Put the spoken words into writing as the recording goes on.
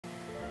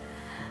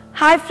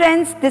Hi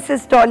friends, this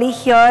is Dolly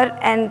here,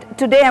 and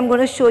today I'm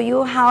going to show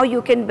you how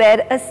you can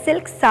wear a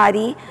silk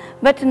sari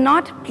but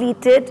not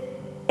pleated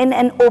in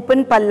an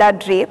open palla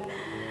drape.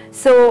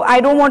 So I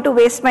don't want to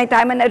waste my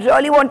time, and I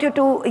really want you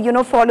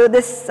to follow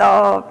this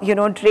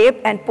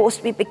drape and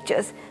post me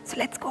pictures. So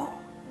let's go.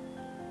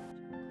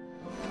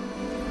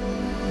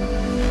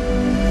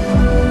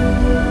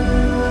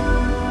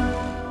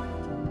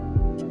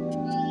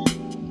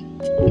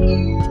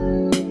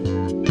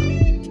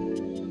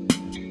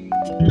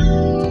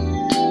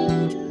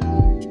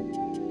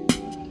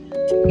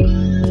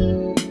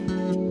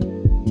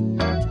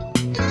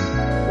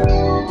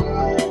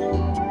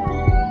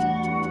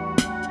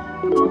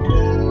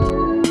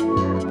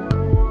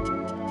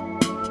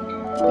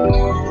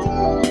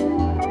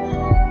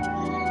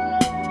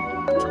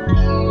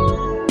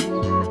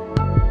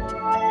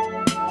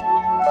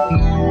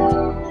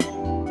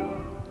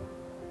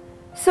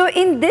 So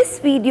in this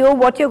video,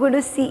 what you're going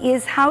to see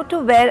is how to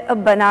wear a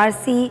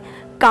Banarasi,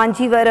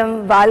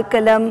 Kanjivaram,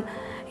 Valkalam,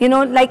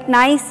 like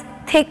nice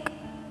thick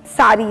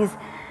saris.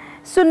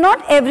 So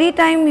not every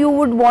time you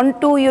would want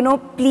to,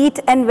 pleat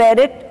and wear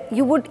it.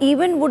 You would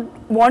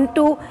want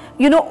to,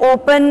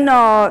 open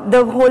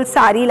the whole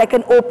sari like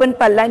an open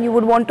palla, and you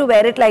would want to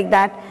wear it like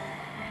that.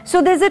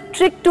 So there's a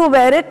trick to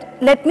wear it.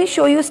 Let me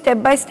show you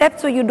step by step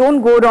so you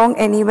don't go wrong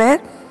anywhere.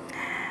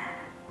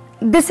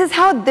 This is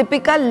how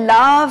Deepika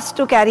loves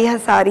to carry her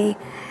sari,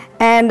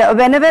 and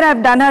whenever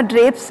I've done her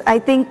drapes, I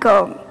think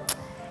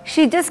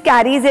she just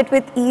carries it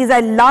with ease. I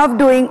love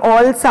doing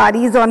all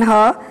saris on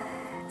her.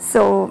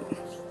 So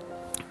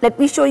let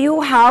me show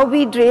you how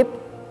we drape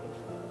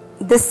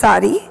this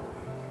sari.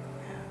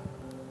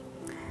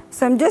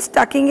 So I'm just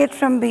tucking it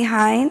from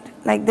behind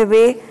like the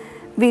way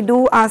we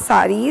do our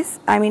saris.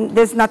 I mean,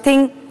 there's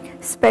nothing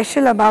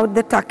special about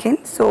the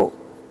tuck-in. So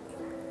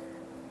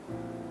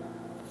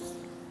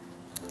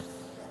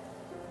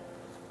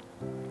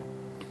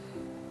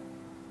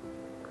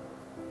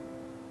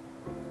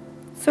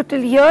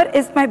till here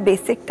is my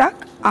basic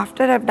tuck.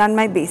 After I've done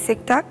my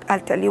basic tuck, I'll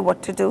tell you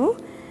what to do.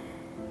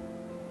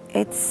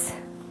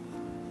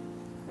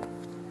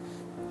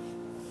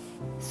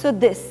 So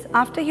this,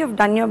 after you've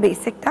done your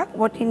basic tuck,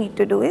 what you need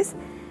to do is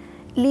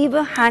leave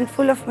a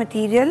handful of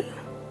material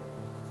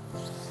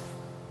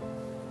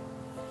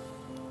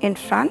in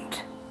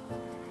front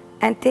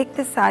and take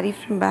the sari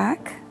from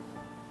back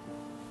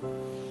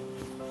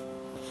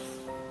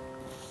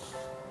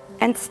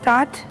and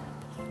start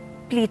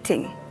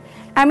pleating.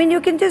 I mean,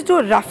 you can just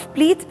do rough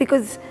pleats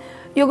because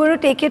you're going to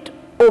take it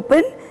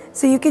open.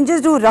 So you can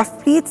just do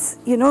rough pleats,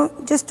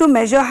 just to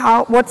measure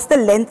what's the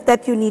length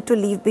that you need to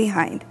leave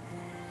behind.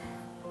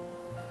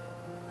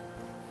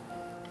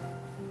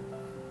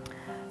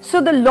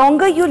 So the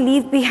longer you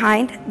leave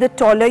behind, the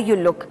taller you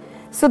look.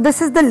 So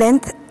this is the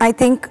length I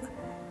think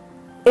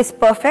is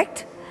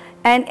perfect.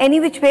 And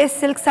any which way,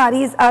 silk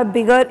saris are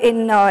bigger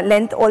in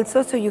length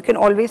also, so you can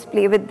always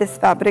play with this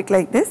fabric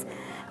like this.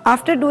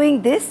 After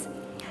doing this,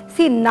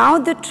 see, now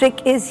the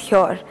trick is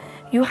here.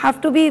 You have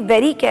to be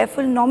very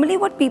careful. Normally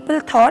what people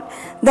thought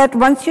that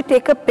once you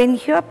take a pin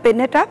here,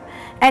 pin it up,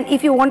 and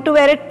if you want to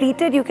wear it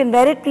pleated, you can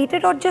wear it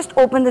pleated or just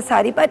open the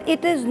sari. But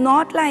it is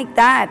not like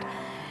that.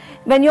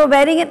 When you're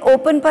wearing an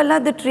open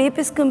palla, the drape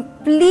is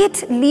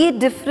completely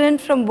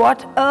different from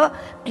what a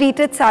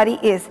pleated sari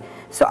is.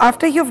 So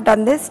after you've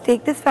done this,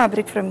 take this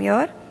fabric from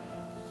here,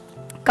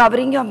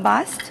 covering your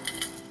bust.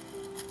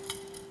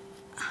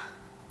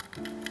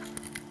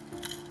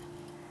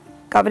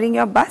 Covering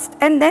your bust,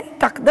 and then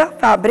tuck the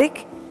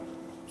fabric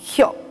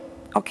here,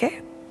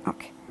 okay.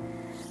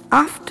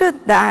 After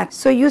that,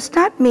 so you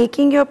start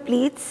making your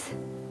pleats.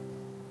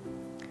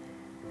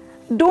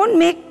 Don't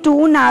make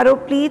too narrow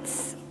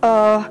pleats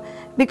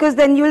because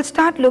then you will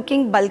start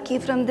looking bulky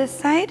from this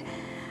side.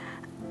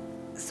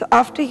 So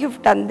after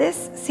you've done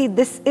this, see,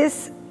 this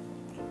is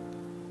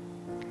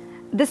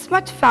this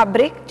much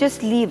fabric,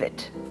 just leave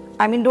it.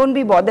 I mean, don't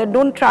be bothered,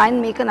 don't try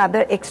and make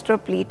another extra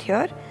pleat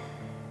here.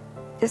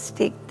 Just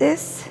take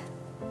this,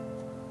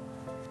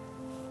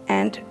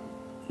 and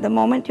the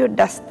moment you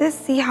dust this,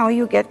 see how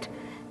you get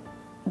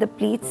the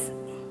pleats.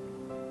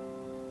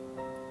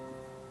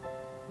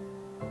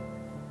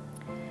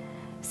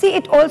 See,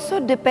 it also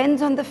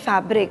depends on the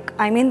fabric.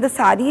 I mean, the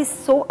sari is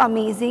so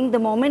amazing. The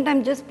moment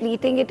I'm just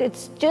pleating it,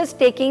 it's just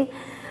taking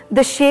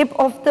the shape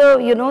of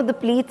the, the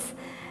pleats,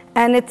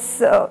 and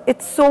it's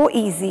so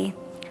easy.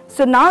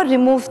 So now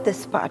remove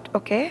this part,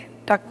 okay?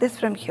 Tuck this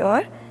from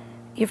here.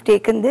 You've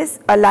taken this,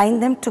 align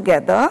them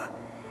together,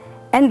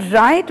 and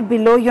right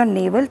below your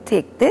navel,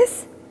 take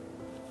this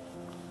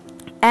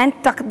and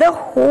tuck the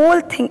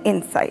whole thing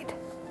inside.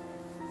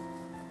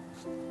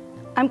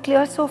 I'm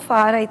clear so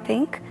far, I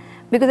think,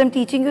 because I'm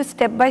teaching you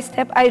step by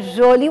step. I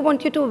really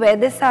want you to wear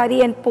this sari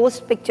and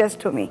post pictures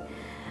to me.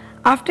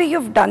 After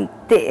you've done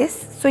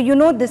this,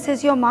 so this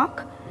is your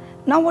mark.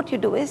 Now what you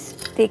do is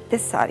take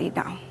this sari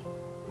down,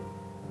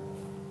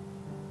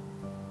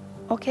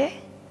 okay?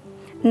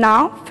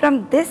 Now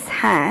from this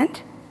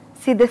hand,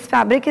 see, this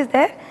fabric is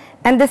there,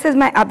 and this is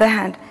my other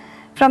hand.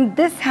 From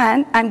this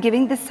hand, I'm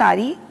giving the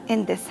sari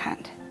in this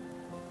hand.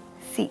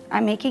 See,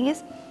 I'm making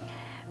is,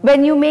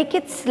 when you make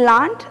it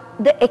slant,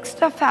 the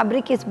extra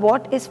fabric is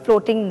what is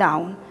floating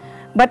down.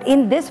 But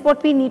in this,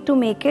 what we need to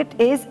make it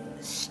is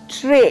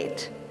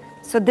straight.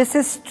 So this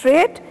is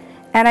straight,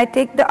 and I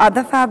take the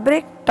other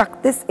fabric,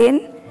 tuck this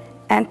in,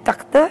 and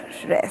tuck the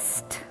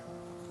rest.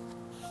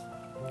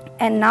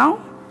 And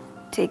now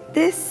take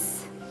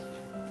this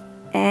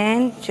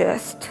and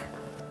just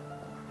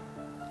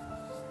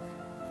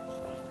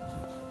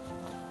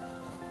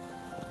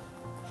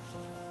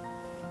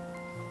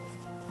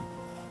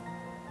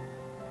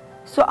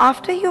so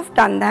after you've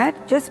done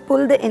that, just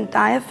pull the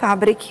entire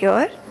fabric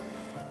here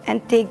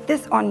and take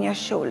this on your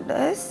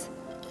shoulders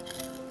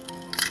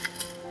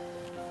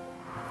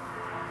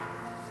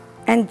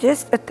and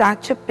just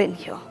attach a pin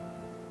here.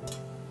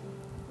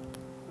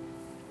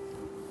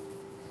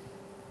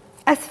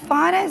 As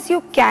far as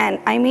you can,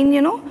 I mean,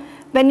 you know,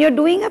 when you're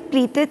doing a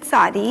pleated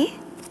sari,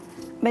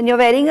 when you're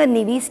wearing a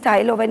navy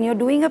style or when you're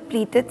doing a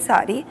pleated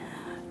sari,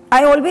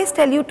 I always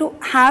tell you to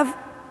have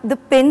the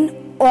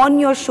pin on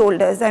your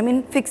shoulders. I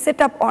mean, fix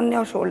it up on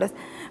your shoulders.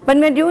 When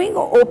we're doing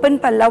open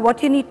palla,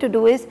 what you need to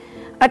do is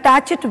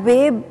attach it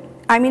way,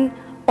 I mean,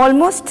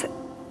 almost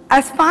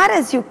as far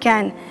as you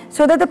can,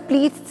 so that the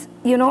pleats,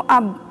 you know,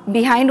 are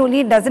behind only,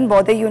 it doesn't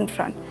bother you in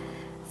front.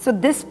 So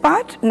this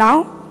part,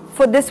 now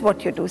for this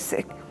what you do,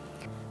 sick.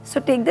 So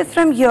take this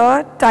from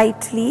here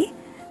tightly,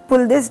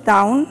 pull this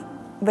down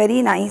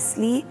very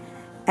nicely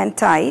and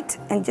tight,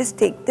 and just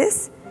take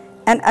this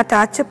and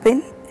attach a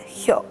pin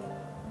here.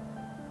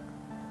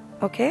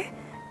 Okay,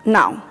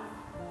 now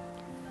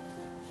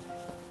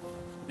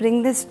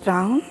bring this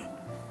down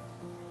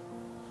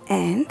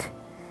and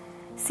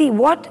see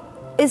what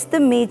is the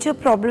major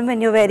problem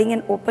when you're wearing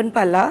an open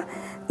palla,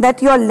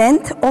 that your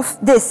length of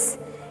this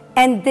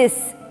and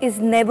this is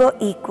never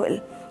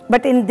equal.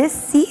 But in this,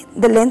 see,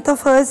 the length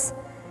of hers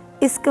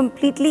is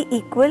completely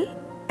equal,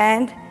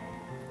 and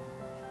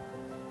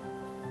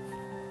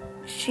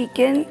she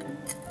can,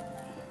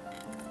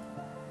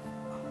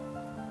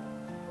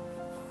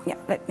 yeah,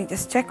 let me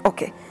just check.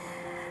 Okay,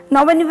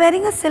 now when you're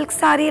wearing a silk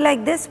sari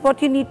like this,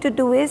 what you need to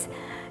do is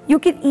you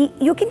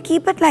can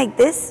keep it like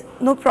this,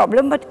 no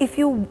problem. But if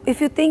you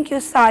think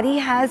your sari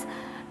has,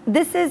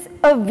 this is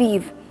a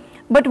weave,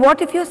 but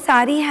what if your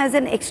sari has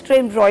an extra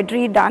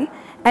embroidery done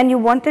and you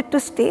want it to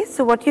stay?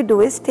 So what you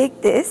do is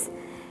take this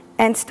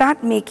and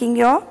start making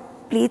your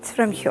pleats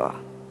from here.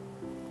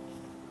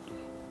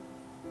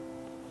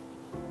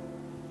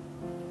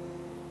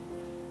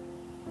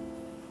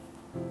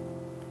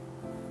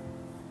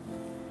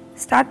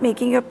 Start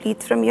making your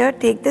pleats from here,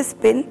 take this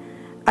pin,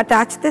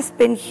 attach this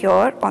pin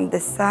here on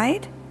this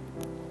side,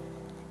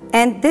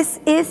 and this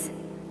is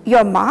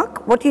your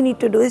mark. What you need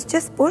to do is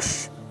just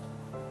push,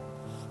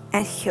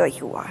 and here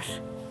you are.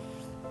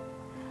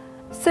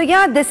 So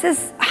yeah, this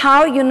is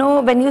how, you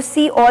know, when you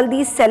see all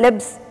these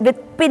celebs with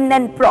pin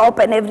and prop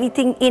and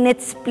everything in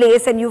its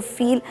place, and you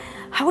feel,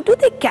 how do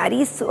they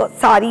carry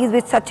saris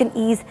with such an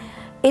ease?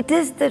 It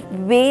is the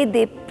way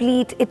they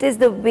pleat, it is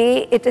the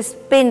way it is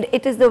pinned,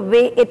 it is the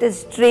way it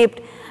is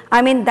draped.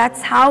 I mean,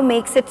 that's how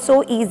makes it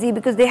so easy,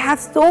 because they have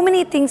so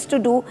many things to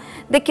do.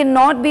 They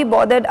cannot be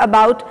bothered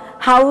about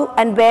how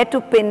and where to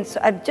pin. So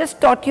I've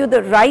just taught you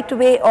the right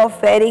way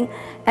of wearing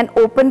an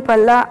open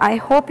palla. I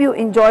hope you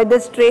enjoyed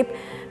this drape.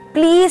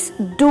 Please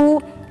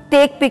do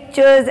take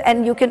pictures,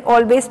 and you can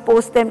always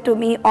post them to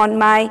me on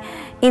my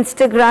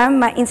Instagram.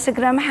 My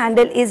Instagram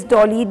handle is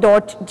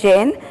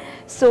dolly.jain.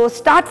 So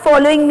start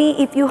following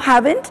me if you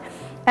haven't,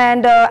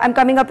 and I'm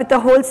coming up with a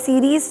whole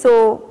series,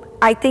 so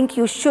I think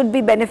you should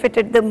be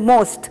benefited the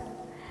most.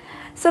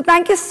 So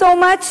thank you so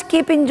much.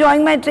 Keep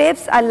enjoying my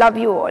drapes. I love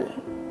you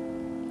all.